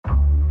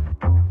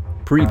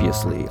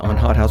Previously on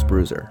Hot House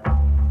Bruiser.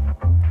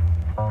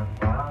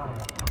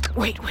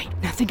 Wait.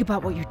 Now think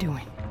about what you're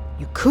doing.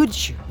 You could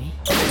shoot me.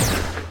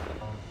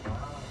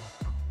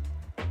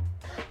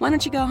 Why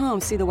don't you go home,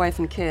 see the wife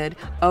and kid?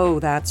 Oh,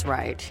 that's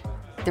right.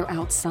 They're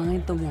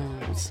outside the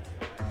walls.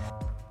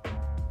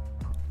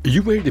 Are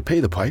you ready to pay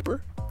the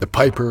piper? The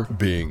piper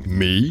being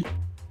me?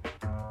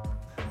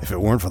 If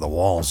it weren't for the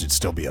walls, you'd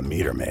still be a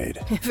meter maid.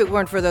 If it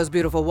weren't for those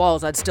beautiful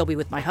walls, I'd still be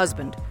with my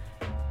husband.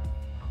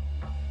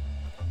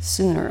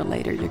 Sooner or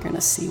later, you're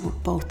gonna see we're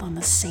both on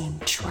the same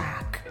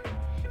track.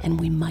 And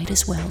we might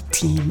as well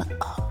team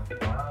up.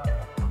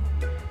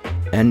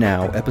 And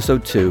now,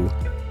 Episode 2,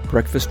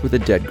 Breakfast with a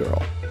Dead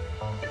Girl.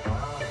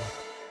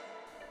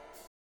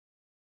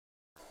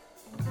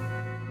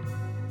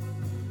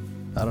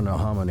 I don't know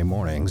how many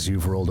mornings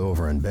you've rolled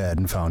over in bed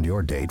and found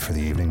your date for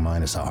the evening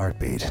minus a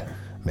heartbeat.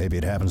 Maybe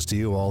it happens to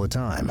you all the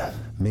time.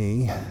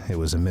 Me, it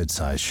was a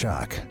mid-sized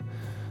shock.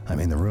 I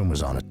mean, the room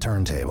was on a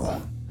turntable.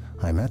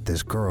 I met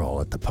this girl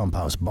at the Pump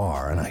House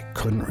bar, and I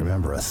couldn't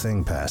remember a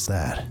thing past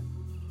that.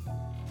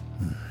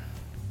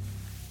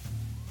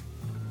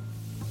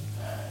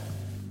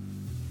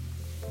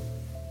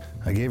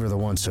 I gave her the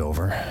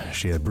once-over.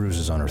 She had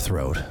bruises on her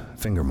throat,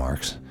 finger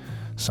marks.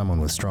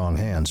 Someone with strong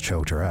hands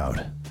choked her out.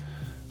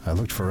 I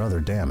looked for other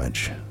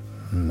damage.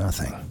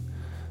 Nothing.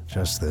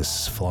 Just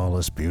this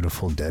flawless,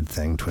 beautiful dead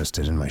thing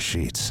twisted in my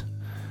sheets.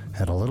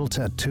 Had a little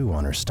tattoo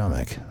on her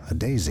stomach, a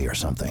daisy or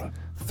something.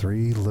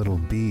 3 little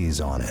bees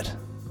on it.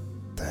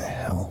 The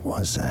hell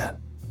was that?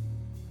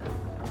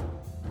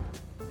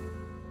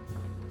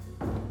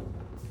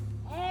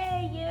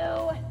 Hey,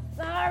 you!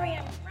 Sorry,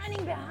 I'm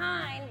running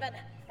behind, but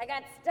I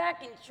got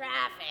stuck in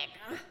traffic.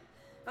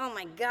 Oh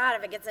my god,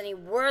 if it gets any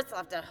worse, I'll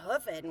have to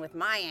hoof it, and with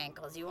my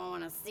ankles, you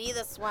won't want to see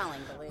the swelling,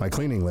 believe me. My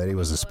cleaning lady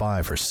was a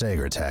spy for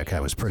Sager Tech, I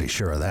was pretty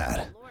sure of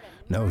that.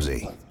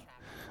 Nosy.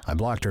 I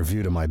blocked her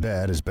view to my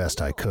bed as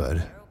best I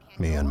could,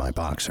 me and my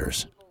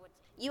boxers.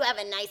 You have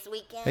a nice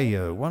weekend? Hey,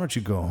 why don't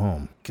you go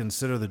home?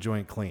 Consider the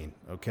joint clean,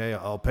 okay?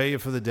 I'll pay you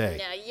for the day.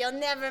 No, you'll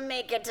never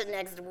make it to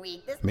next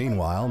week.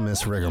 Meanwhile,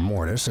 Miss Rigor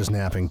Mortis is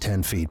napping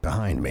 10 feet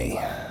behind me.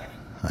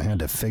 I had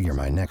to figure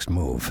my next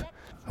move.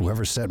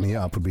 Whoever set me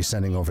up would be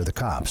sending over the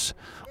cops,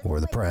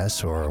 or the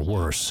press, or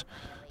worse,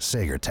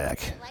 Sager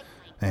Tech.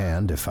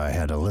 And if I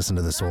had to listen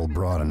to this old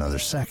broad another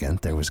second,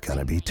 there was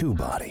gonna be 2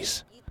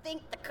 bodies. You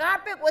think the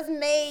carpet was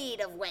made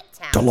of wet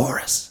towels?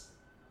 Dolores,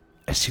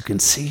 as you can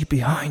see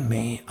behind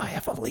me, I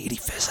have a lady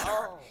visitor.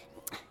 Oh,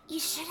 you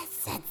should have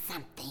said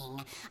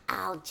something.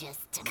 I'll just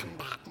come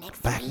back next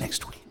week. Back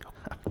next week.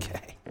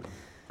 Okay.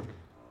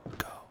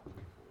 Go.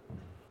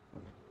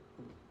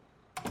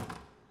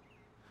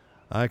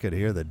 I could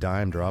hear the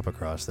dime drop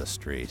across the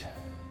street.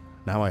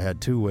 Now I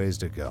had 2 ways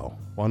to go.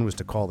 One was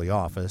to call the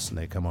office and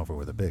they come over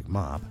with a big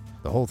mop.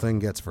 The whole thing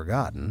gets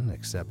forgotten,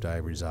 except I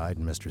reside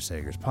in Mr.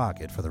 Sager's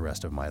pocket for the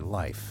rest of my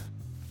life.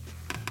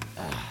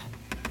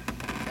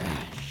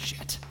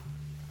 Shit.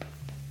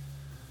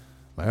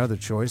 My other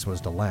choice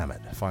was to lam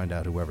it, find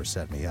out whoever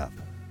set me up.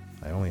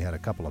 I only had a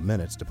couple of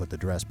minutes to put the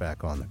dress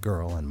back on the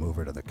girl and move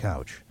her to the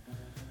couch.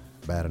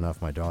 Bad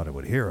enough my daughter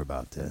would hear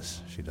about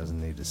this. She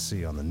doesn't need to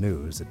see on the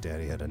news that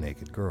Daddy had a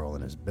naked girl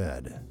in his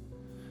bed.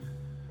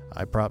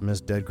 I propped Miss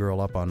Dead Girl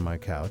up on my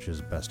couch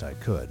as best I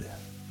could.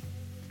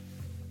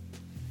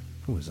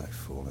 Who was I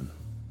fooling?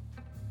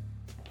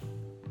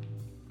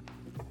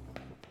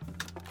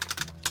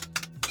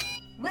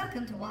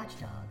 Welcome to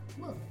Watchdog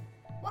Wolf,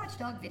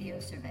 Watchdog Video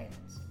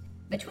Surveillance.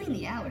 Between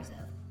the hours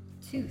of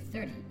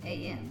 2:30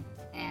 a.m.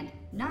 and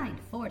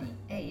 9:40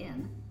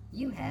 a.m.,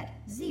 you had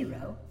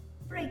 0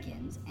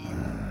 break-ins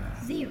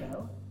and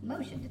 0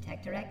 motion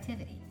detector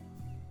activity.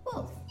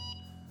 Wolf.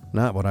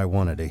 Not what I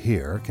wanted to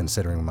hear,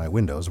 considering my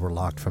windows were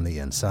locked from the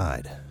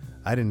inside.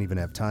 I didn't even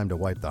have time to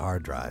wipe the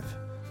hard drive.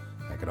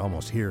 I could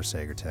almost hear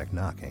Sager Tech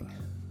knocking.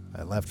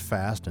 I left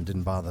fast and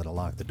didn't bother to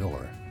lock the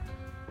door.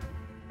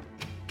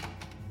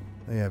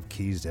 They have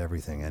keys to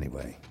everything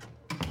anyway.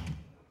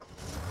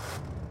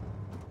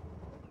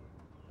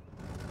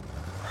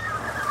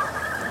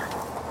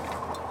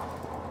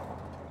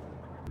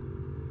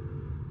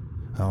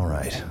 All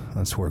right,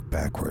 let's work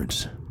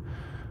backwards.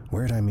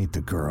 Where'd I meet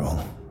the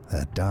girl?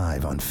 That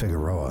dive on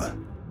Figueroa.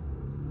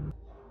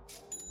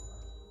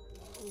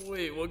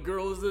 Wait, what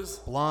girl is this?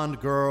 Blonde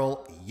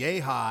girl, yay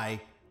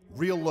high,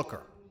 real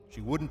looker.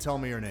 She wouldn't tell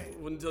me her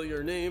name. Wouldn't tell you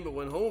her name, but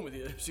went home with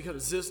you. She got a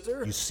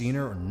sister? You seen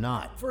her or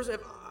not? First,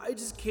 I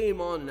just came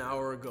on an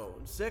hour ago.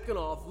 And second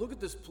off, look at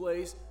this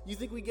place. You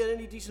think we get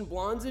any decent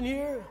blondes in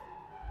here?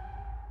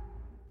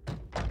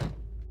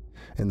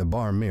 In the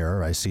bar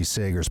mirror, I see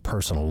Sager's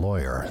personal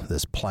lawyer,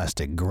 this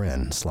plastic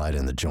grin, slide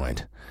in the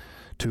joint.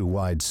 2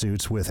 wide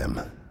suits with him.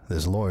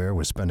 This lawyer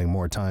was spending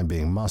more time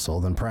being muscle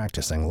than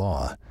practicing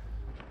law.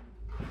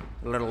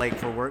 A little late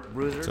for work,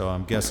 Bruiser? So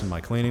I'm guessing my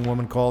cleaning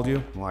woman called you?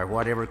 Why,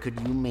 whatever could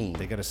you mean?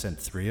 They gotta send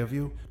 3 of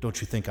you? Don't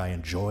you think I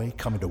enjoy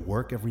coming to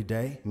work every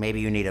day?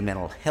 Maybe you need a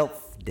mental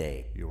health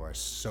day. You are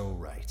so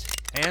right.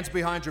 Hands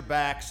behind your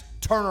backs,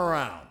 turn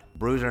around.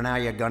 Bruiser, now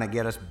you're gonna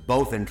get us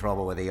both in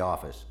trouble with the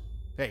office.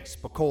 Hey,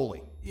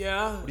 Spicoli.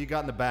 Yeah? What do you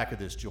got in the back of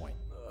this joint?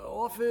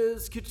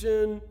 Office,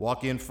 kitchen.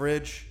 Walk-in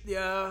fridge?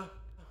 Yeah.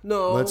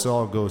 No. Let's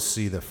all go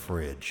see the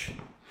fridge.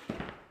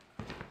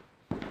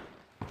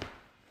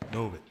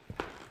 Move it.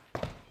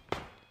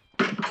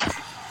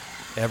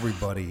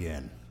 Everybody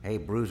in. Hey,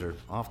 Bruiser,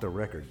 off the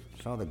record.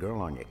 Saw the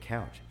girl on your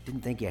couch.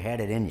 Didn't think you had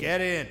it in you.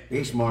 Get in.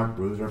 Be smart,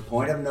 Bruiser.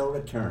 Point of no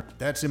return.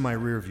 That's in my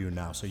rear view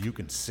now, so you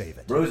can save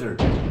it. Bruiser.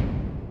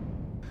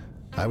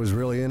 I was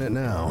really in it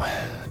now.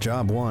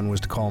 Job one was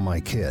to call my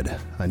kid.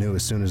 I knew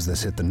as soon as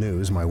this hit the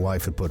news, my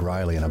wife had put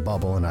Riley in a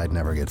bubble and I'd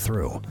never get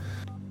through.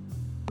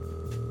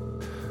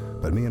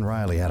 But me and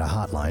Riley had a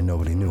hotline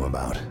nobody knew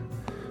about.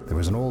 There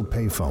was an old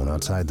payphone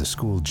outside the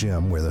school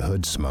gym where the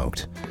hood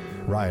smoked.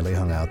 Riley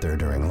hung out there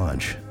during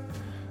lunch.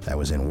 That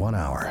was in 1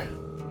 hour.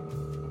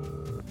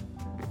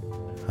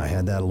 I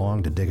had that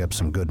long to dig up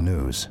some good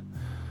news.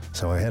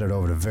 So I headed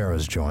over to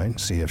Vera's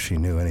joint, see if she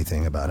knew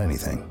anything about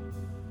anything.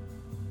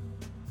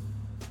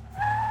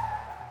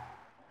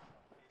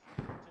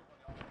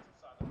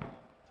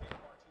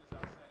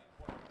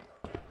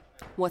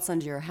 What's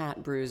under your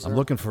hat, Bruiser? I'm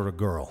looking for a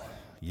girl.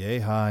 Yay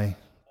high,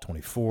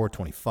 24,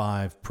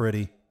 25,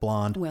 pretty,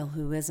 blonde. Well,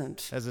 who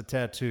isn't? Has a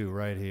tattoo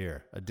right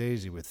here. A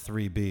daisy with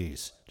 3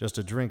 B's. Just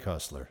a drink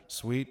hustler.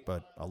 Sweet,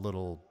 but a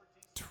little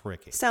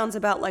tricky. Sounds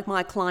about like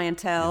my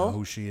clientele. You know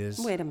who she is?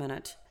 Wait a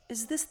minute.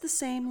 Is this the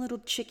same little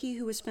chickie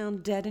who was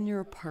found dead in your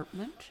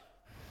apartment?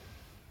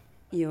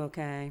 You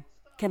okay?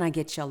 Can I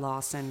get you a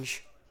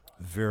lozenge?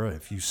 Vera,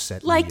 if you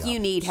set like me up... you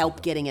need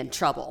help getting in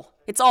trouble.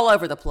 It's all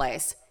over the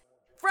place.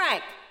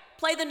 Frank,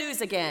 play the news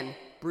again.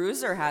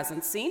 Bruiser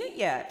hasn't seen it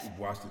yet. I've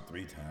watched it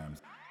 3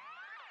 times.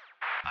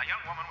 A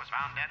young woman was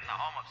found dead in the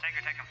home of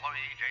Sagertech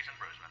employee Jason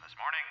Brusman this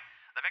morning.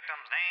 The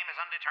victim's name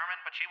is undetermined,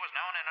 but she was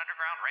known in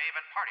underground rave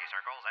and party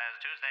circles as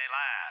Tuesday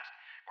Last.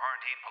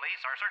 Quarantine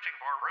police are searching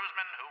for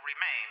Brusman, who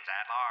remains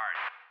at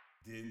large.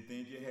 Didn't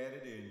think you had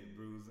it in you,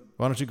 Bruiser.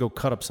 Why don't you go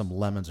cut up some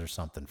lemons or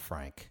something,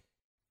 Frank?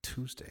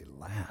 Tuesday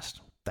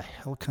Last? What the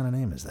hell kind of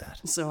name is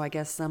that? So I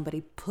guess somebody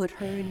put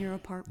her in your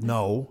apartment?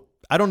 No.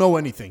 I don't know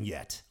anything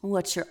yet.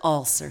 What's your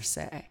ulcer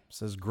say?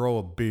 Says grow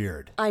a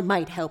beard. I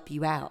might help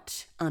you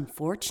out,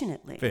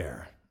 unfortunately.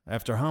 Fair.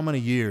 After how many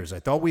years? I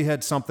thought we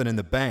had something in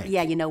the bank.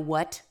 Yeah, you know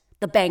what?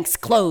 The bank's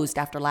closed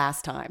after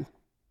last time.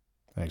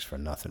 Thanks for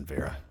nothing,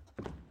 Vera.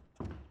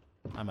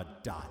 I'm a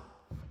dot.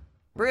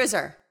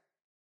 Bruiser,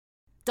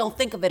 don't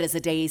think of it as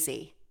a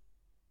daisy.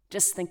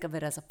 Just think of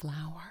it as a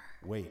flower.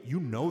 Wait,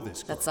 you know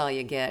this girl. That's all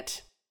you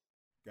get.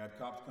 Got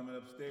cops coming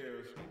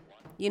upstairs.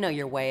 You know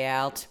your way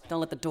out. Don't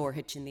let the door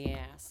hit you in the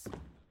ass.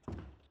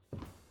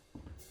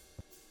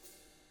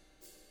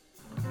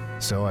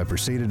 So I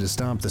proceeded to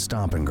stomp the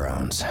stomping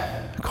grounds.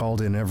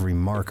 Called in every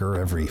marker,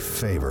 every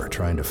favor,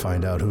 trying to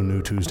find out who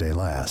knew Tuesday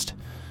Last.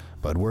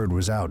 But word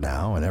was out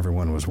now, and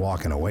everyone was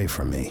walking away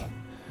from me.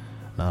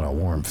 Not a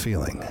warm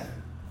feeling.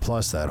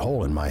 Plus that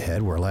hole in my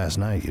head where last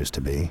night used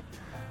to be.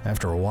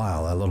 After a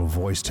while, that little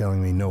voice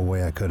telling me no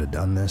way I could have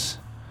done this,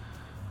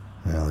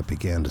 well, it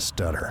began to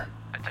stutter.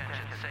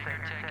 Attention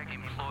Sagertech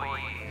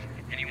employees.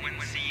 Anyone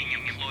seeing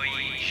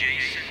employee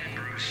Jason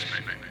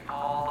Brusman?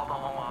 Call the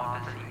home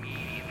office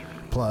immediately.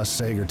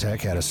 Plus, Sagertech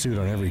had a suit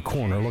on every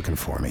corner looking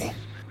for me.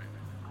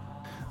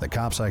 The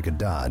cops I could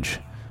dodge,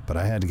 but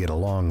I had to get a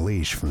long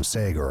leash from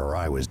Sager or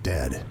I was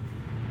dead.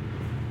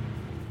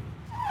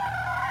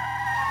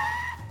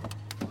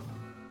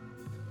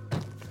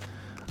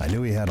 I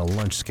knew he had a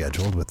lunch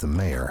scheduled with the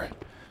mayor,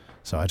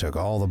 so I took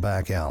all the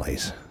back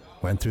alleys,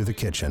 went through the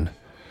kitchen,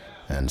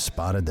 and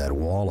spotted that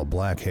wall of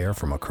black hair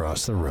from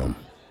across the room.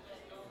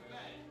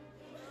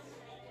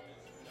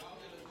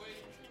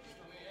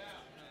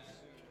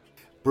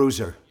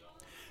 Bruiser,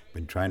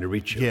 been trying to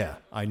reach you. Yeah,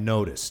 I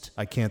noticed.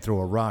 I can't throw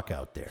a rock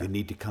out there. You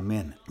need to come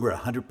in. We're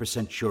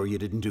 100% sure you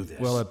didn't do this.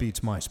 Well, that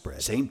beats my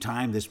spread. Same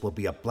time, this will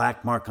be a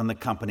black mark on the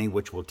company,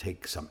 which will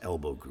take some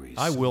elbow grease.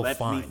 I will Let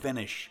find. me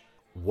finish.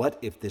 What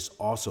if this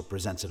also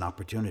presents an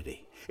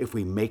opportunity? If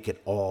we make it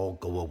all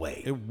go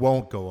away? It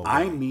won't go away.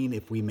 I mean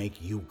if we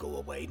make you go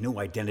away. New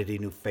identity,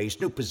 new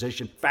face, new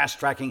position, fast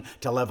tracking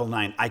to level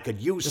 9. I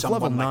could use If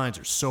someone level like...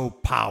 9s are so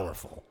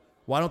powerful,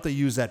 why don't they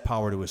use that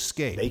power to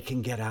escape? They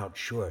can get out,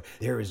 sure.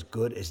 They're as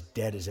good as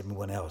dead as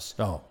everyone else.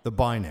 Oh, the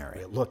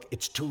binary. Look,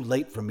 it's too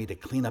late for me to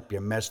clean up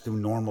your mess through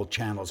normal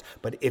channels,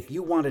 but if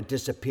you want to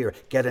disappear,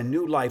 get a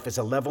new life as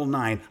a level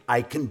 9,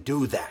 I can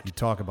do that. You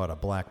talk about a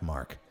black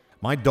mark.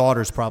 My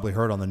daughter's probably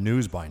heard on the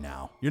news by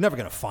now. You're never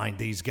going to find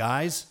these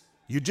guys.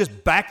 You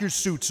just back your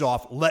suits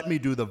off, let me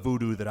do the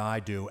voodoo that I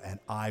do, and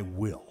I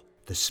will.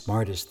 The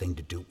smartest thing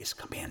to do is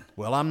come in.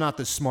 Well, I'm not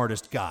the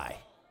smartest guy.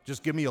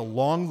 Just give me a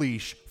long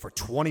leash for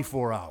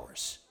 24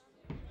 hours.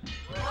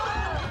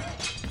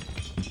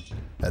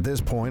 At this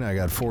point, I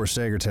got 4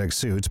 Sagertech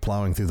suits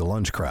plowing through the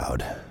lunch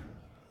crowd.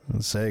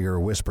 Sager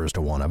whispers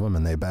to one of them,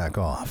 and they back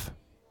off.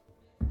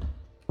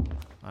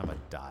 I'm a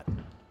dot.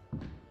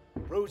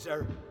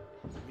 Bruiser,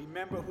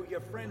 remember who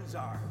your friends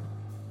are.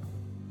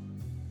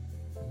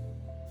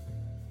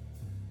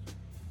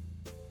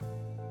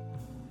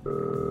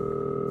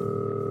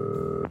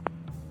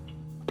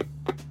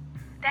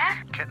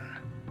 Dad? Kitten,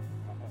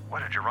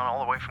 What, did you run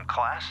all the way from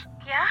class?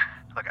 Yeah?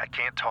 Look, I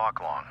can't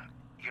talk long.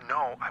 You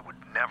know I would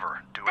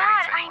never do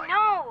Dad, anything I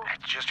know.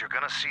 It's just you're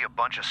gonna see a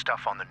bunch of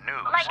stuff on the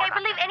news. Like, I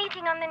believe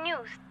anything on the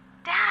news.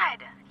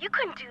 Dad, you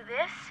couldn't do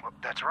this. Well,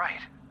 that's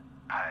right.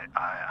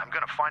 I'm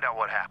gonna find out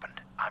what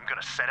happened. I'm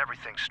gonna set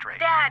everything straight.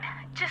 Dad,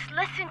 just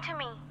listen to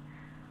me.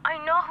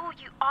 I know who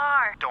you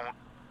are. Don't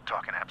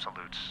talk in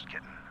absolutes,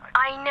 kitten.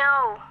 I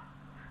know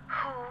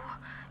who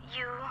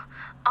you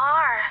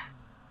are.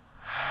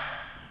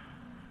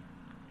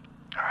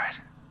 All right.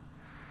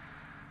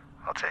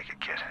 I'll take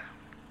it, kid.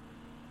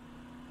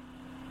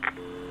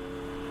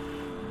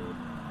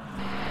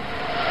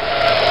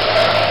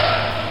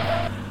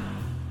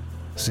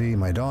 See,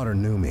 my daughter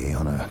knew me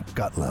on a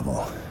gut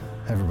level.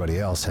 Everybody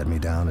else had me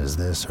down as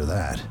this or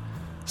that.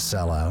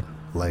 Sellout,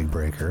 leg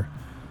breaker,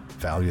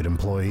 valued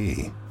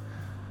employee.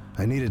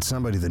 I needed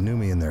somebody that knew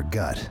me in their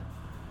gut.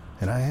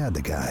 And I had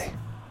the guy.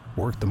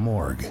 Worked the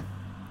morgue.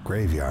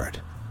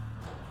 Graveyard.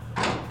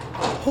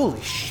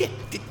 Holy shit!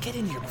 Get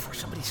in here before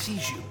somebody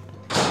sees you.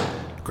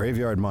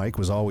 Graveyard Mike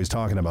was always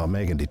talking about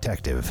making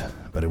detective,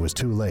 but it was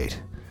too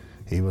late.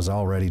 He was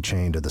already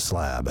chained to the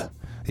slab.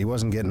 He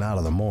wasn't getting out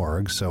of the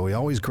morgue, so he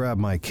always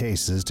grabbed my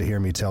cases to hear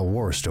me tell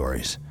war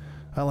stories.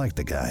 I liked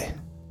the guy.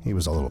 He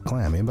was a little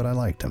clammy, but I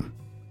liked him.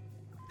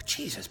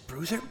 Jesus,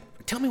 Bruiser.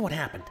 Tell me what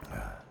happened.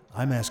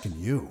 I'm asking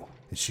you.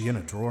 Is she in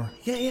a drawer?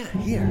 Yeah,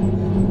 here.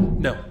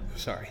 No,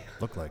 sorry.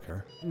 Look like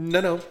her.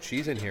 No,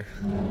 she's in here.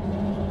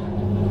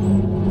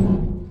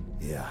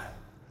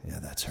 Yeah,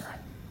 that's her.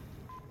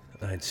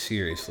 I'd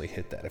seriously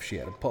hit that if she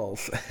had a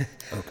pulse.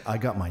 Look, I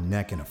got my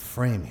neck in a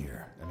frame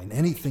here. I mean,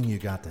 anything you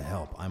got to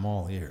help, I'm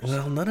all ears.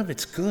 Well, none of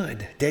it's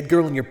good. Dead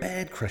girl in your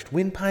bed, crushed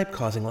windpipe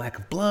causing lack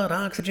of blood,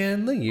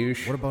 oxygen, the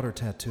usual. What about her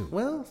tattoo?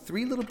 Well,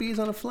 3 little bees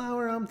on a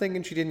flower. I'm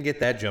thinking she didn't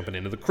get that jumping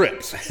into the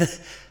crypts.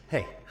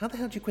 Hey, how the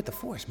hell did you quit the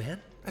force, man?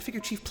 I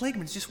figured Chief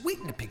Plagueman's just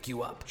waiting to pick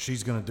you up.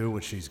 She's gonna do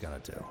what she's gonna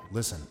do.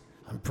 Listen,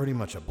 I'm pretty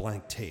much a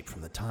blank tape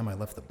from the time I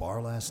left the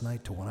bar last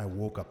night to when I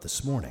woke up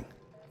this morning.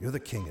 You're the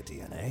king of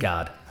DNA.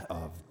 God.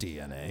 Of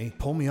DNA.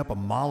 Pull me up a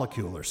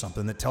molecule or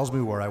something that tells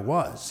me where I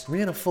was.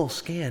 Ran a full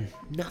scan.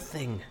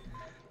 Nothing.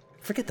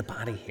 Forget the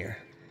body here.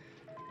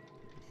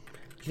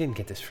 You didn't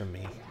get this from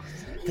me.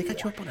 They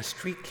got you up on a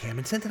street cam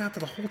and sent it out to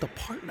the whole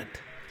department.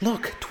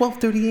 Look,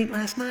 12:38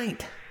 last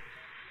night.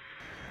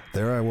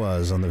 There I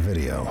was on the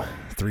video.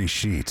 3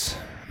 sheets.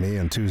 Me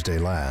on Tuesday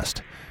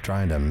last,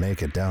 trying to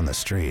make it down the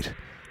street.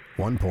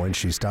 One point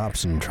she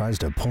stops and tries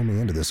to pull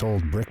me into this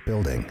old brick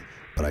building,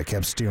 but I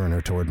kept steering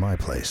her toward my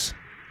place.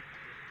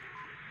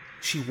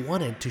 She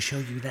wanted to show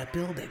you that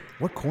building.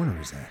 What corner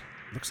is that?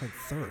 Looks like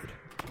 3rd.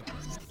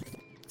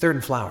 3rd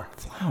and Flower.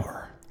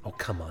 Flower? Oh,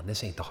 come on.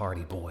 This ain't the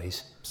Hardy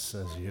Boys.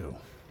 Says you.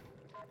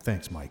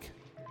 Thanks, Mike.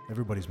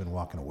 Everybody's been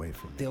walking away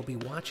from me. They'll be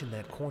watching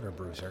that corner,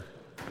 Bruiser.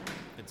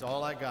 It's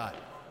all I got.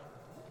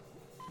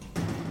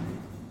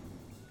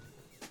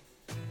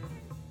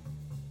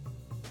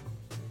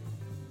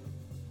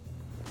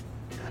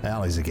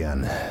 Alleys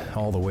again,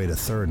 all the way to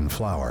 3rd and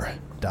Flower,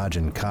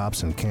 dodging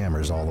cops and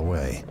cameras all the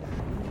way.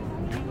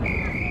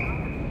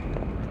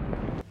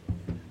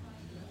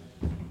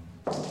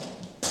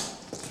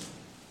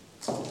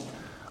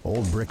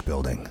 Old brick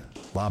building.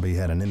 Lobby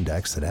had an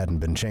index that hadn't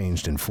been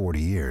changed in 40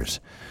 years,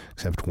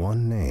 except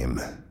one name.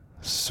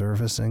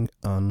 Servicing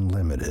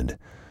Unlimited.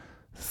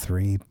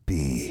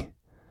 3B.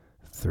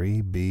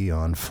 3B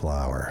on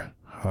Flower.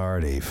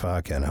 Hardy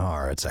fucking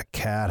har. It's a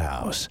cat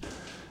house.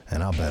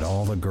 And I'll bet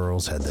all the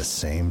girls had the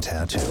same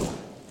tattoo.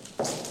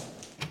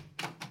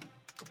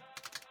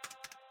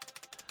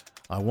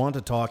 I want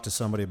to talk to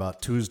somebody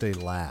about Tuesday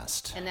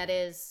last. And that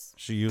is?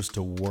 She used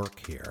to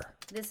work here.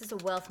 This is a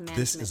wealth management.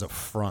 This is a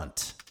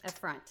front. A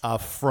front. A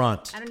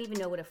front. I don't even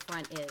know what a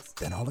front is.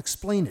 Then I'll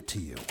explain it to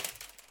you.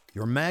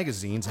 Your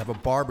magazines have a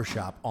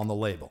barbershop on the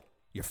label.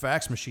 Your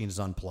fax machine is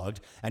unplugged,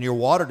 and your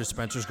water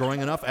dispenser's growing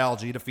enough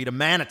algae to feed a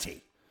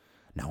manatee.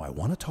 Now I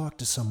want to talk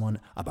to someone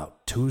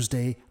about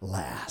Tuesday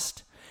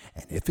last.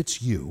 And if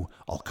it's you,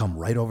 I'll come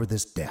right over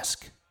this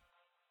desk.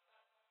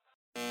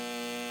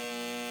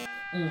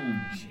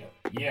 Shit.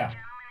 Yeah.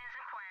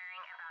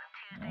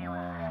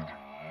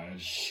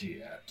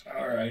 Shit.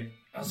 All right.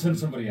 I'll send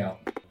somebody out.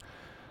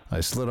 I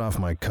slid off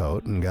my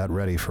coat and got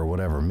ready for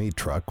whatever meat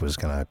truck was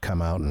gonna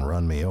come out and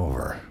run me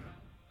over.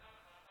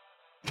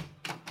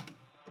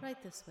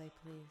 Right this way,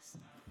 please.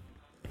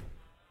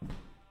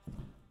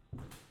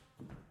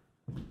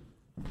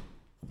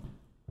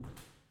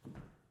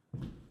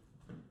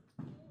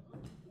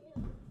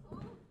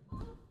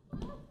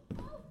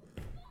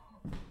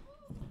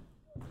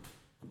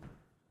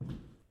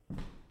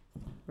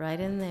 Right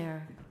in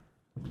there.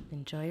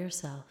 Enjoy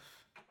yourself.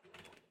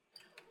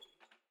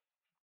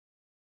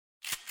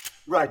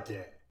 Right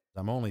there.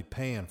 I'm only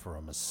paying for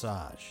a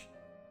massage.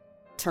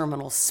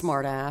 Terminal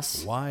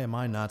smartass. Why am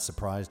I not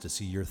surprised to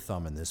see your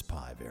thumb in this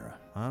pie, Vera?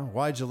 Huh?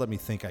 Why'd you let me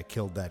think I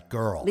killed that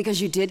girl?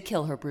 Because you did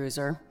kill her,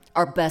 Bruiser.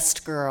 Our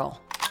best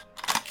girl.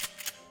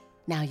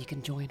 Now you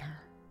can join her.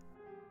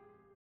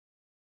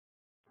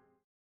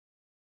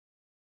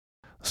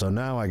 So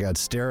now I got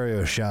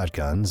stereo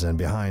shotguns, and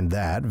behind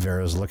that,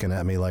 Vera's looking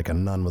at me like a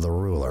nun with a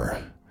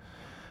ruler.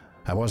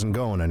 I wasn't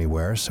going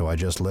anywhere, so I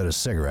just lit a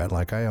cigarette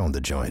like I owned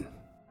the joint.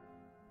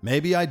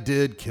 Maybe I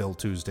did kill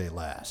Tuesday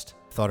last.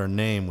 Thought her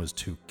name was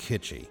too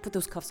kitschy. Put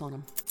those cuffs on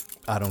him.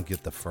 I don't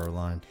get the fur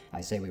line.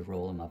 I say we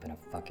roll him up in a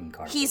fucking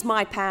car. He's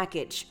my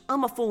package.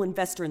 I'm a full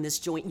investor in this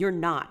joint. You're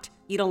not.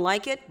 You don't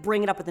like it?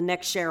 Bring it up with the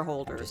next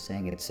shareholder. I'm just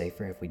saying it's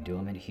safer if we do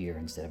him in here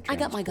instead of I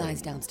got my transporting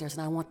guys him. downstairs,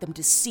 and I want them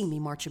to see me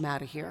march him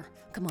out of here.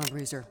 Come on,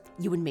 Bruiser.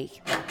 You and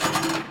me.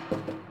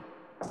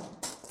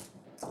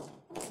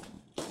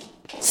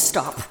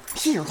 Stop.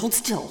 Here, hold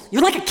still.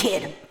 You're like a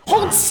kid.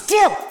 Hold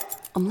still.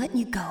 I'm letting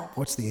you go.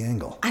 What's the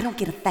angle? I don't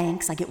get a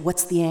thanks. I get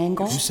what's the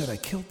angle. You said I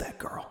killed that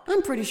girl.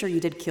 I'm pretty sure you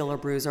did kill her,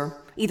 Bruiser.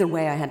 Either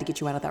way, I had to get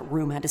you out of that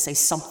room. I had to say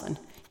something.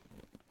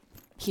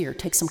 Here,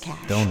 take some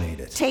cash. Don't need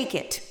it. Take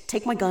it.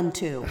 Take my gun,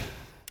 too.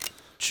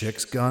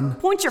 Chick's gun?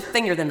 Point your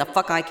finger, then the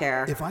fuck I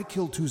care. If I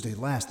killed Tuesday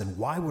last, then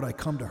why would I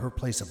come to her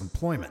place of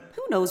employment?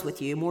 Who knows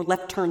with you? More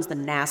left turns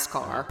than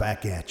NASCAR.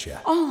 Back at ya.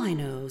 All I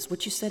know is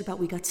what you said about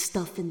we got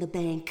stuff in the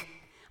bank.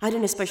 I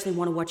didn't especially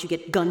want to watch you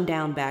get gunned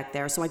down back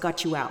there, so I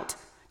got you out.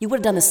 You would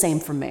have done the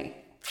same for me.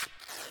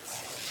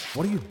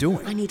 What are you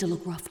doing? I need to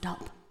look roughed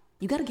up.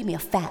 You gotta give me a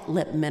fat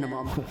lip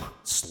minimum.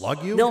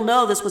 Slug you? They'll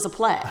know this was a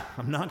play.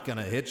 I'm not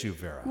gonna hit you,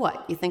 Vera.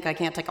 What, you think I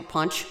can't take a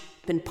punch?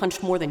 Been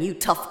punched more than you,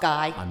 tough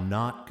guy. I'm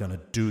not gonna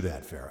do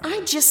that, Vera.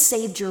 I just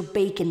saved your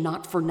bacon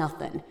not for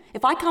nothing.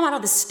 If I come out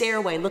of the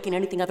stairway looking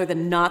anything other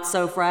than not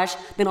so fresh,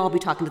 then I'll be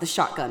talking to the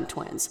shotgun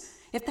twins.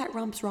 If that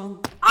rump's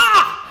wrong,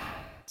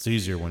 It's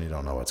easier when you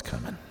don't know what's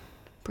coming.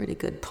 pretty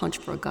good punch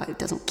for a guy who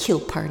doesn't kill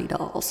party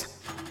dolls.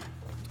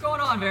 What's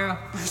going on, Vera?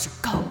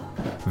 Go.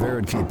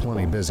 Vera'd keep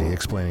plenty busy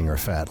explaining her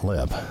fat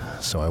lip,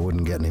 so I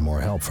wouldn't get any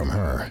more help from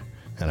her,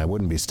 and I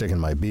wouldn't be sticking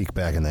my beak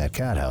back in that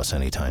cat house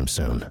anytime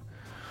soon.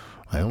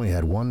 I only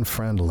had one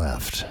friend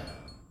left.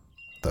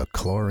 The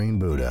Chlorine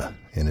Buddha,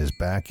 in his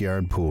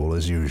backyard pool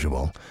as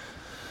usual,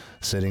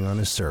 sitting on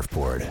his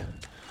surfboard.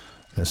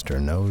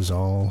 Mr. Knows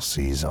All,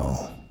 Sees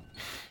All.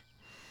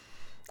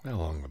 How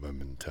long have I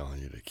been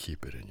telling you to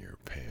keep it in your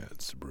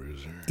pants,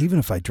 Bruiser? Even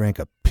if I drank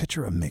a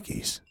pitcher of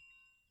Mickey's,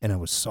 and I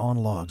was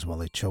sawing logs while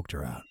they choked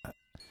her out,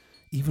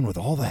 even with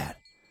all that,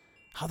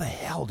 how the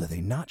hell do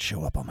they not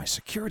show up on my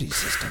security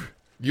system?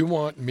 You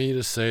want me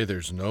to say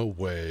there's no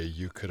way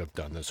you could have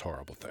done this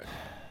horrible thing.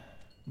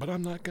 But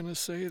I'm not going to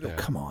say that.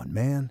 Oh, come on,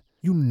 man.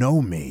 You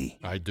know me.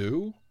 I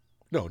do?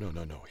 No.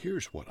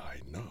 Here's what I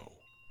know.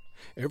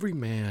 Every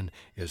man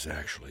is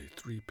actually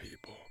three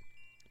people.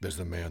 There's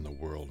the man the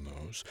world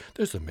knows,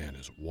 there's the man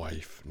his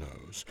wife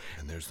knows,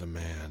 and there's the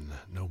man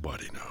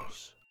nobody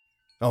knows.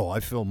 Oh,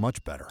 I feel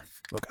much better.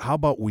 Look, how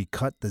about we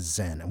cut the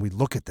zen and we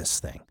look at this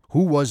thing?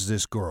 Who was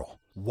this girl?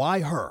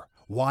 Why her?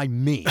 Why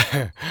me?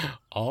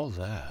 All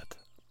that,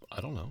 I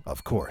don't know.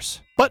 Of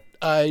course. But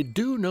I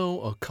do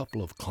know a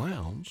couple of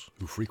clowns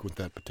who frequent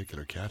that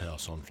particular cat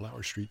house on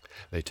Flower Street.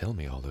 They tell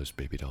me all those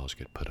baby dolls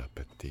get put up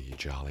at the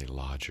Jolly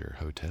Lodger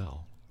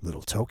Hotel.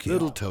 Little Tokyo.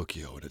 Little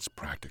Tokyo, and it's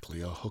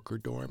practically a hooker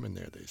dorm in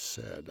there, they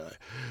said.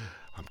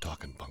 I'm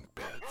talking bunk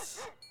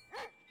beds.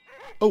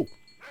 Oh,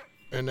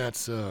 and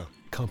that's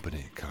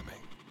company coming.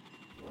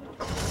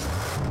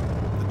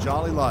 The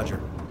Jolly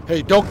Lodger.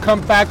 Hey, don't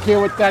come back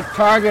here with that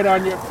target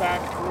on your back,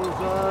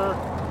 Bruiser.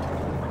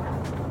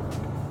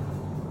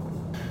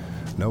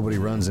 Nobody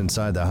runs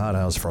inside the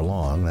hothouse for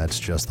long.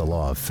 That's just the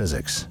law of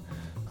physics.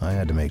 I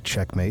had to make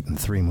checkmate in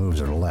 3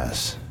 moves or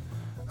less.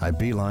 I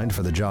beelined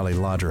for the Jolly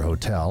Lodger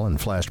Hotel and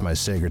flashed my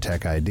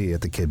Sagertech ID at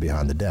the kid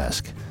behind the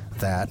desk.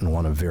 That and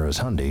one of Vera's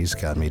Hundies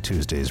got me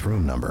Tuesday's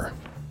room number.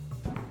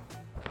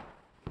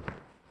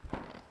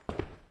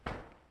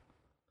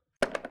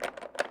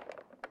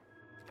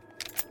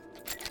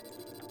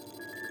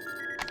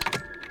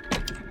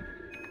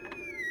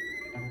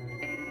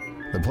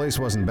 The place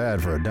wasn't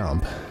bad for a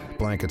dump.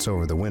 Blankets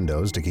over the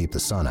windows to keep the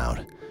sun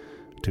out.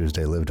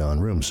 Tuesday lived on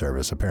room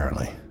service,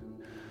 apparently.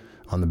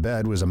 On the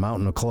bed was a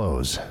mountain of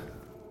clothes.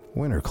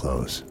 Winter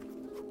clothes.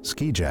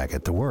 Ski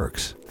jacket, the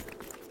works.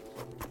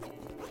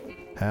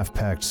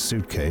 Half-packed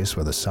suitcase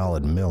with a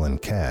solid $1 in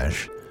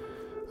cash.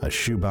 A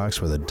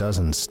shoebox with a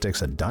dozen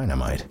sticks of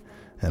dynamite.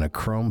 And a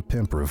chrome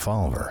pimp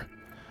revolver.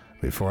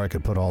 Before I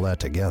could put all that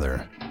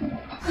together...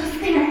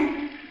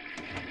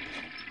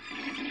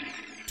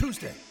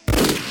 Tuesday.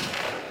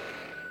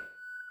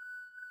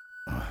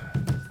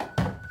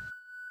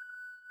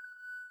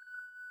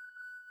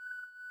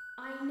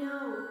 I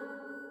know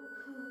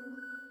who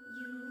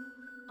you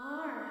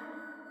are.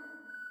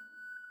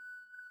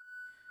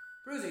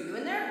 Bruiser, you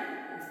in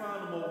there? We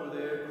found him over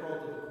there,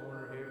 crawled to the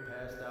corner here,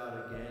 passed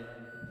out again.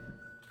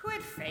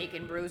 Quit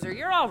faking, Bruiser.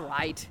 You're all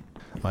right.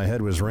 My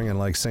head was ringing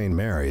like St.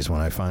 Mary's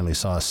when I finally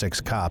saw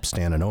 6 cops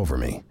standing over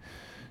me.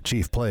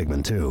 Chief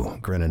Plagueman, too,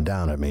 grinning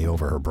down at me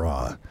over her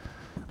bra.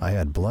 I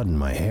had blood in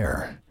my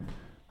hair.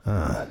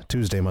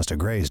 Tuesday must have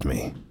grazed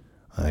me.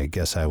 I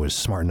guess I was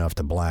smart enough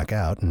to black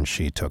out, and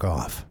she took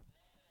off.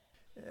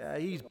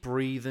 He's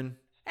breathing.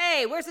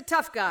 Hey, where's the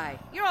tough guy?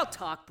 You're all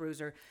talk,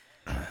 Bruiser.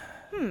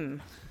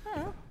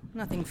 Well,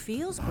 Nothing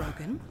feels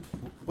broken.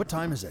 What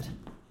time is it?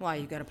 Why,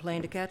 you got a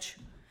plane to catch?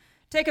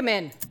 Take him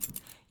in.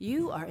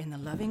 You are in the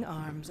loving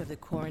arms of the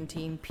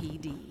Quarantine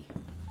PD.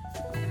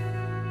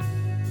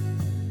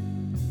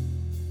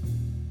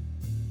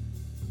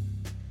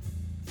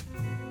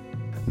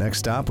 Next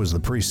stop was the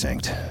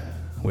precinct,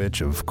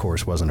 which of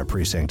course wasn't a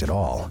precinct at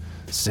all.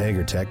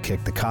 Sagertech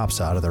kicked the cops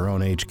out of their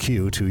own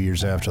HQ 2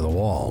 years after the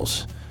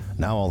walls.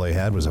 Now all they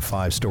had was a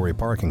 5-story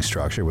parking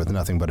structure with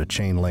nothing but a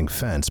chain-link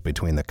fence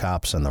between the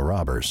cops and the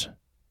robbers.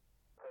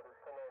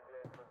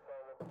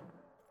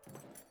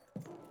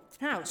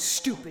 How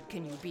stupid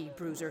can you be,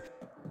 Bruiser?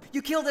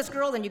 You kill this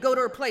girl, then you go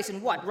to her place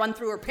and what, run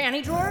through her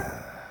panty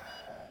drawer?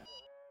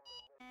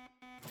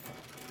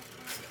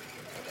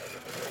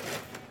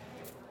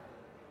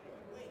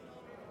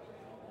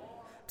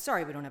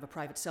 Sorry we don't have a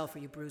private cell for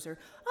you, Bruiser.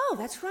 Oh,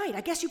 that's right.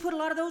 I guess you put a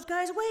lot of those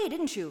guys away,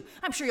 didn't you?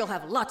 I'm sure you'll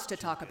have lots to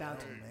talk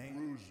about.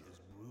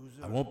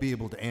 I won't be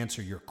able to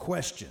answer your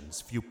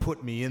questions if you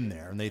put me in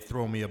there and they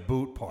throw me a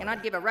boot party. And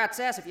I'd give a rat's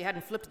ass if you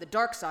hadn't flipped to the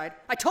dark side.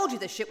 I told you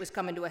this shit was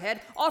coming to a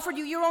head. Offered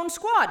you your own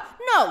squad.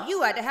 No,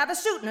 you had to have a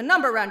suit and a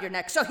number around your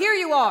neck, so here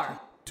you are.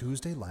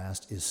 Tuesday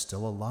Last is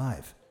still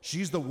alive.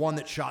 She's the one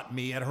that shot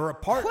me at her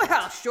apartment.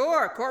 Well,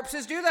 sure,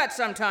 corpses do that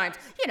sometimes.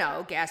 You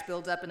know, gas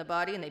builds up in the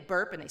body and they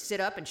burp and they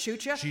sit up and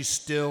shoot you. She's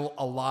still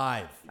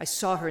alive. I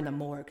saw her in the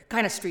morgue.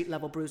 Kind of street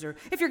level, Bruiser.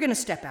 If you're gonna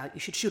step out, you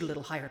should shoot a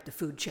little higher up the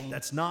food chain.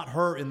 That's not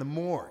her in the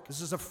morgue.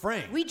 This is a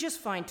frame. We just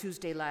find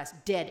Tuesday Last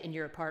dead in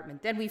your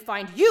apartment. Then we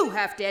find you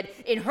half dead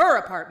in her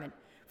apartment.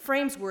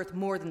 Frame's worth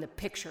more than the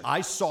picture.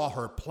 I saw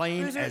her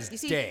plain Bruiser, as you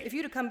see, day. If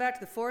you'd have come back to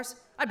the force,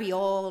 I'd be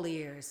all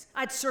ears.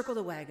 I'd circle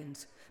the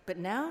wagons. But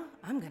now,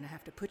 I'm gonna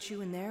have to put you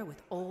in there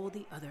with all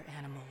the other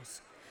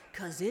animals.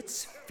 'Cause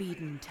it's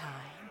feeding time.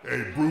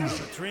 Hey,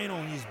 Bruiser. Train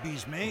on these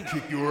beasts, man.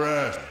 Kick your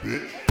ass,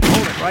 bitch.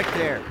 Hold it right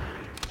there.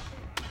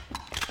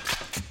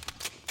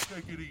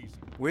 Take it easy.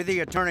 We're the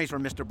attorneys for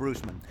Mr.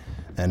 Bruceman.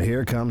 And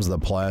here comes the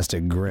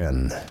plastic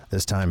grin.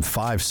 This time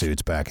 5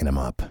 suits backing him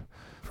up.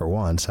 For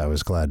once, I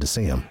was glad to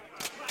see him.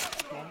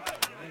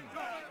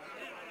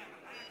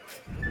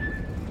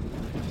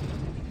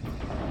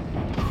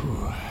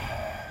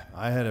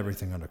 I had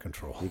everything under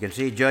control. You can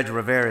see Judge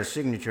Rivera's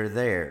signature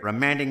there,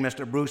 remanding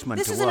Mr. Bruceman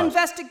to us. This is an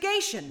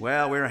investigation.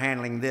 Well, we're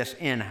handling this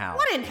in-house.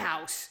 What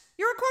in-house?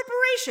 You're a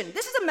corporation.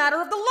 This is a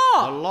matter of the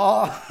law. The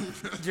law?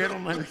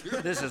 Gentlemen,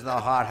 this is the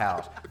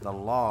hothouse. The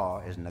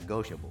law is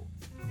negotiable.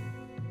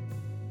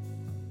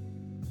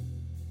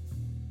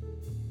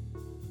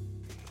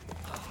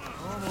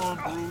 Come on,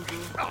 Bruiser.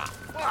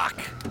 Fuck!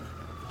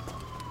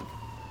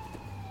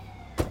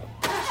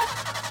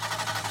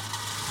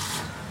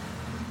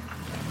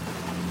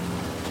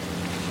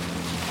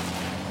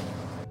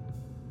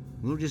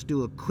 We'll just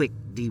do a quick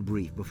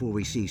debrief before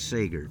we see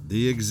Sager.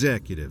 The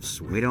executive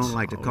suite. We don't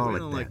like to call it We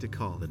don't that. like to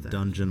call it that.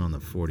 Dungeon on the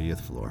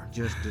 40th floor.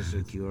 Just a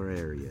secure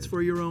area. It's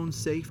for your own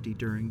safety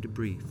during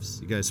debriefs.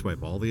 You guys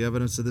swipe all the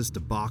evidence of this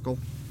debacle?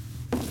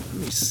 Let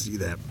me see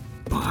that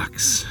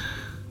box.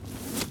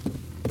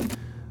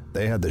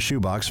 They had the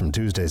shoebox from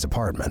Tuesday's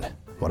apartment.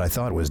 What I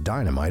thought was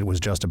dynamite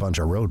was just a bunch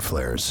of road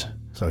flares.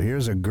 So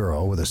here's a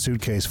girl with a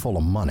suitcase full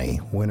of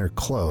money, winter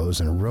clothes,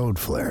 and road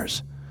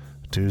flares.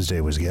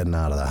 Tuesday was getting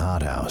out of the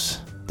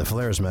hothouse. The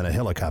flares meant a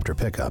helicopter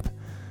pickup,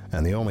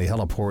 and the only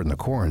heliport in the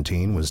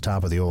quarantine was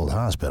top of the old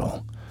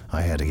hospital.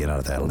 I had to get out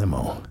of that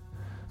limo.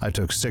 I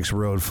took 6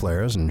 road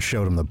flares and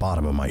showed him the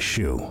bottom of my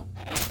shoe.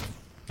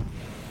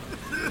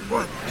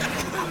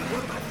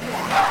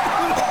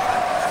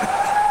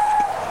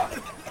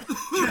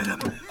 Get him!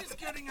 He's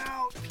getting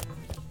out!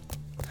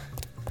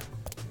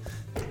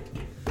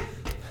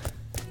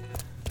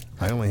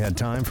 I only had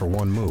time for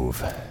one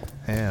move,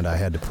 and I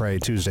had to pray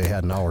Tuesday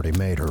hadn't already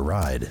made her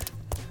ride.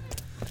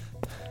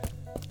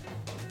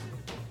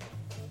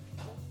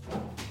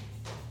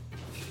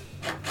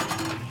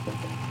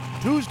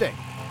 Tuesday!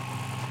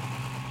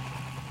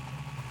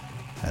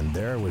 And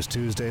there was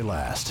Tuesday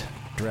Last,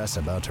 dress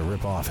about to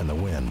rip off in the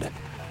wind.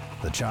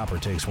 The chopper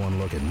takes one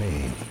look at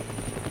me.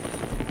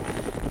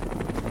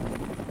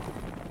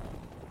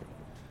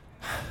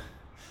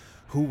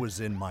 Who was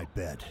in my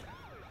bed?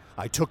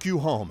 I took you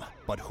home,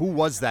 but who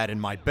was that in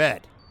my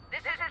bed? This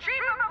is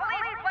Chief of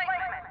Police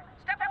Placement.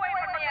 Step away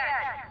from the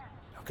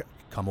edge. Okay,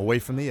 come away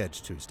from the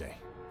edge, Tuesday.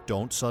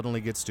 Don't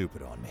suddenly get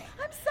stupid on me.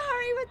 I'm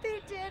sorry what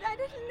they did. I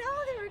didn't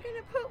know they were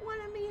gonna put one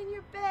of me in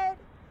your bed.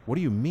 What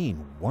do you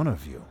mean, one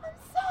of you? I'm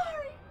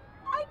sorry.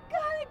 I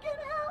gotta get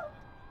out.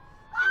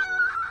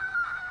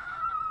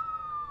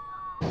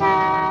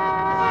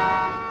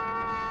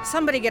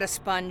 Somebody get a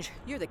sponge.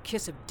 You're the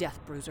kiss of death,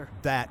 Bruiser.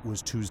 That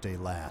was Tuesday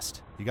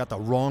Last. You got the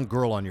wrong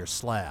girl on your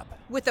slab.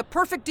 With the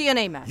perfect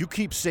DNA match. You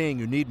keep saying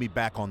you need me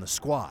back on the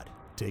squad.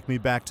 Take me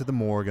back to the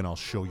morgue and I'll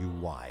show you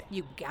why.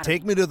 You got it.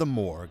 Take me to the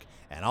morgue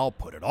and I'll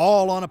put it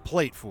all on a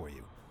plate for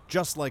you,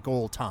 just like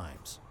old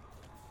times.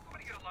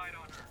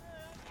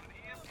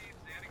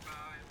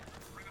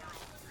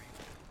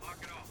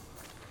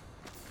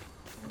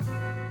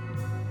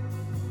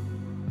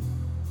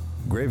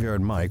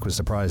 Graveyard Mike was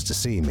surprised to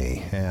see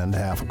me and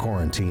half a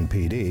Quarantine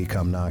PD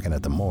come knocking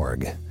at the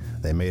morgue.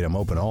 They made him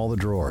open all the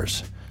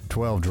drawers.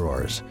 12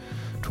 drawers,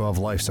 12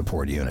 life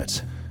support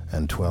units,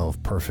 and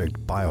 12 perfect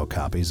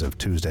biocopies of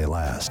Tuesday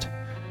Last.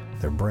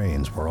 Their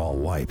brains were all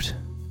wiped.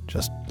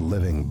 Just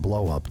living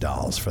blow-up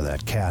dolls for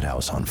that cat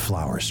house on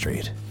Flower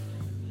Street.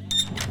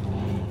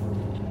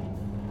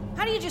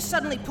 How do you just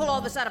suddenly pull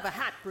all this out of a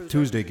hat, Bruiser?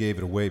 Tuesday gave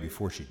it away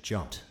before she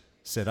jumped.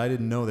 Said I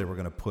didn't know they were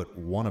going to put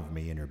one of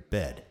me in your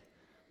bed.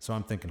 So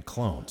I'm thinking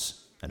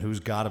clones. And who's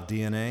god of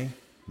DNA?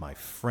 My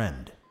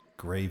friend,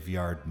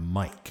 Graveyard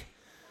Mike.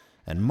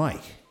 And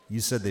Mike, you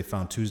said they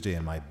found Tuesday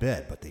in my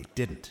bed, but they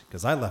didn't,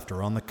 because I left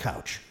her on the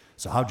couch.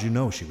 So how'd you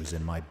know she was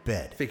in my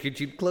bed? Figured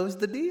you'd close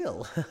the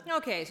deal.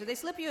 Okay, so they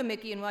slip you a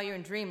Mickey, and while you're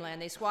in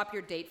Dreamland, they swap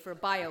your date for a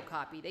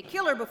biocopy. They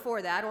kill her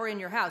before that, or in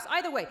your house.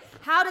 Either way,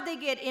 how did they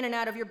get in and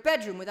out of your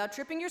bedroom without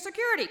tripping your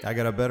security? I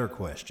got a better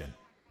question.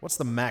 What's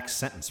the max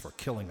sentence for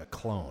killing a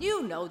clone?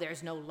 You know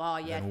there's no law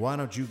yet. Then why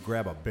don't you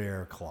grab a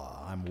bear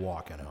claw? I'm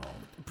walking home.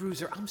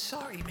 Bruiser, I'm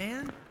sorry,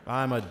 man.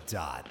 I'm a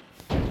dot.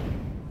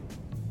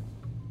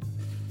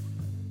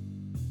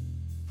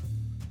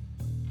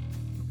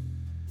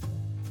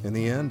 In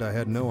the end, I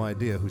had no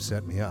idea who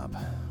set me up,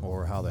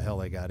 or how the hell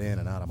they got in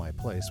and out of my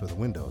place with the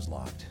windows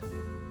locked.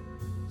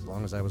 As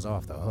long as I was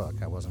off the hook,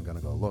 I wasn't going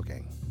to go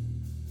looking.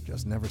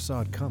 Just never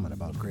saw it coming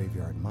about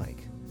Graveyard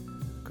Mike.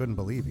 Couldn't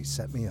believe he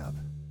set me up.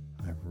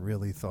 I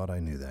really thought I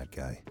knew that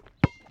guy.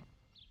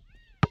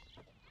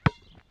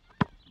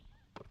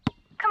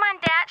 Come on,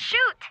 Dad,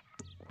 shoot!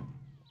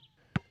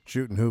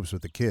 Shooting hoops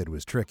with the kid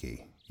was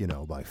tricky,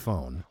 by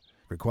phone.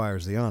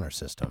 Requires the honor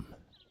system.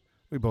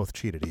 We both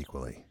cheated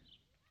equally.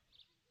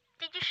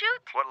 Did you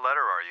shoot? What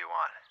letter are you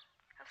on?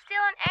 I'm still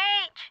on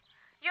H.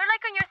 You're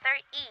like on your third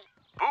E.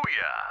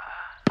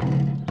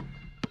 Booyah!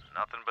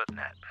 Nothing but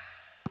net.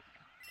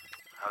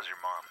 How's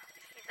your mom?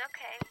 She's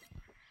okay.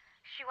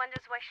 She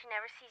wonders why she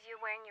never sees you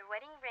wearing your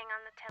wedding ring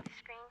on the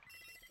telescreen.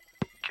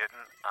 Kitten,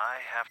 I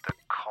have to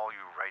call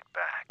you right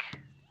back.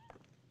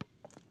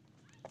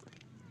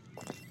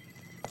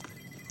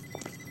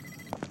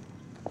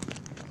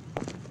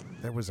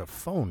 There was a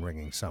phone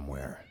ringing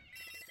somewhere.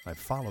 I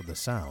followed the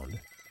sound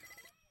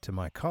to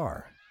my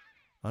car.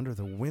 Under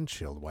the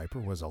windshield wiper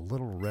was a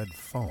little red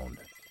phone.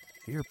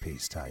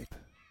 Earpiece type.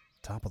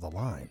 Top of the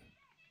line.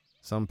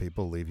 Some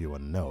people leave you a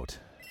note.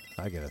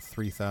 I get a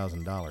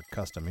 $3,000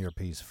 custom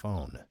earpiece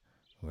phone.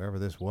 Whoever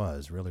this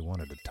was really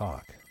wanted to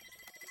talk.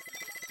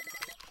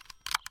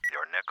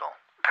 Your nickel.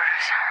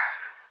 Bruiser.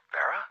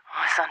 Vera?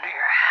 What's under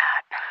your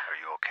hat? Are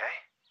you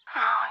okay?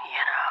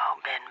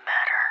 Oh, been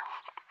better.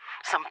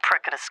 Some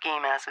prick at a ski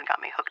mask has got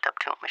me hooked up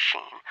to a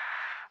machine.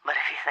 But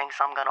if he thinks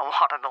I'm gonna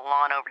water the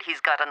lawn over,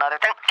 he's got another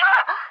thing.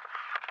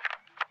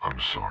 I'm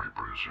sorry,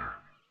 Bruiser.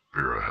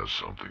 Vera has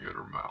something in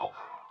her mouth.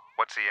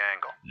 What's the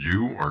angle?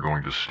 You are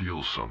going to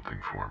steal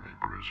something for me,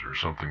 Bruiser.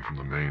 Something from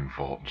the main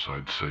vault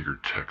inside Sager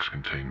Tech's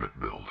containment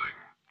building.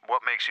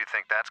 What makes you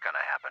think that's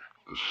gonna happen?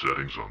 The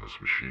settings on this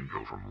machine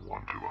go from 1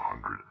 to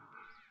 100.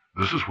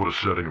 This is what a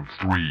setting of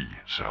 3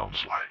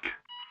 sounds like.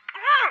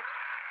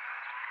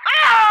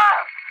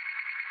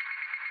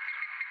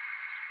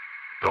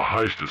 The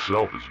heist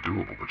itself is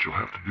doable, but you'll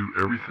have to do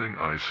everything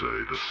I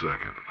say the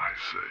second I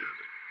say it.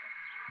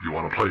 You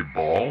want to play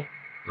ball?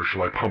 Or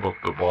shall I pump up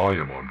the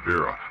volume on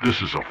Vera?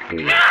 This is a 4.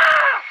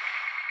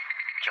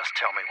 Just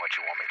tell me what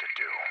you want me to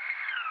do.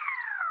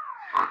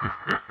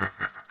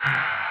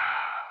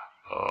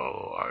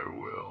 Oh, I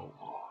will.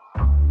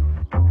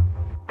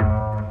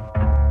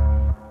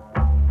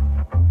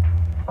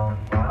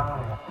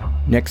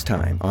 Next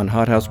time on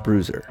Hot House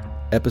Bruiser,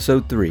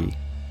 Episode 3,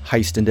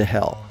 Heist into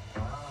Hell.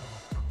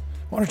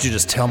 Why don't you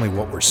just tell me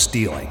what we're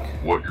stealing?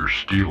 What you're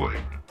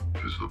stealing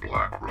is the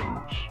Black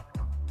Rose.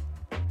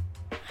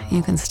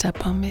 You can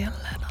step on me a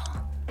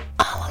little.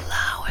 I'll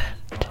allow it.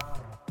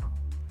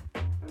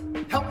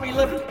 Help me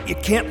lift it. You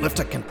can't lift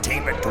a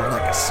containment door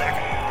like a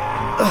second.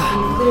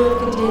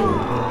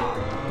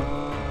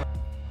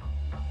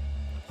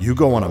 You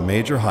go on a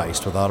major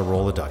heist without a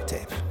roll of duct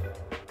tape.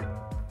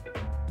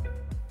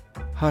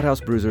 Hot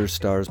House Bruiser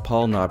stars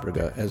Paul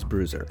Nobrega as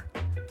Bruiser,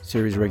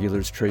 series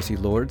regulars Tracy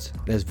Lords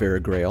as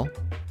Vera Grail,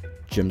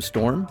 Jim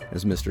Storm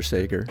as Mr.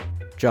 Sager,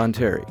 John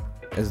Terry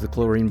as the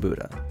Chlorine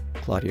Buddha,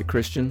 Claudia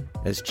Christian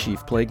as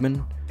Chief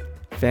Plagueman,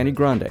 Fanny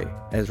Grande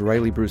as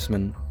Riley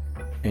Bruceman,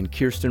 and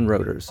Kirsten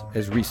Roders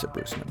as Risa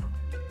Bruceman.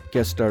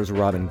 Guest stars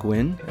Robin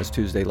Gwynn as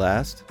Tuesday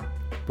Last,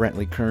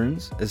 Brantley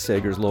Kearns as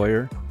Sager's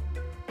lawyer,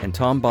 and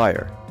Tom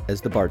Byer as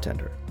the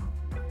bartender.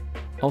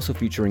 Also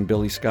featuring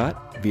Billy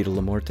Scott, Vita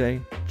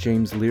Lamorte,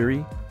 James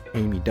Leary,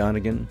 Amy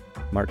Donegan,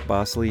 Mark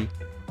Bosley,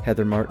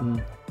 Heather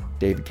Martin,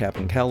 David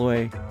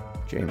Kaplan-Calloway,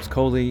 James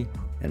Coley,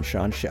 and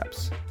Sean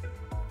Sheps.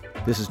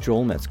 This is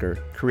Joel Metzger,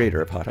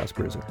 creator of Hot House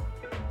Bruiser.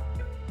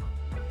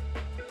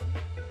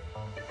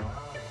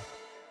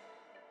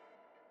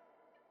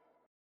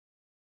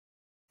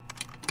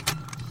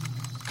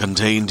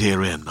 Contained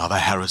herein are the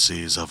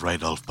heresies of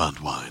Radolf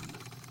Burntwine,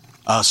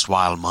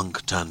 erstwhile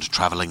monk turned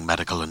traveling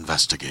medical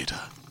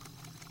investigator.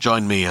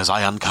 Join me as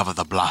I uncover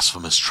the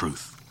blasphemous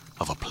truth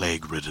of a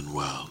plague-ridden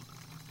world,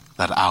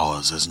 that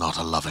ours is not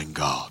a loving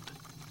God,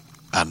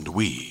 and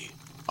we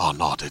are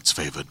not its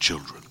favored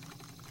children.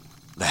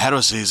 The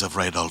Heresies of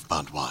Radolf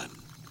Buntwine,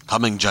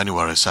 coming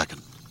January 2nd,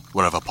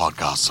 wherever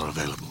podcasts are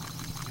available.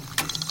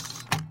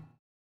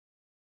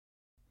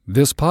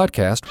 This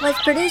podcast was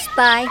produced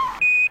by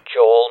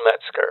Joel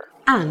Metzger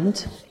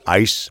and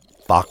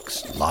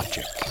Icebox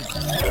Logic.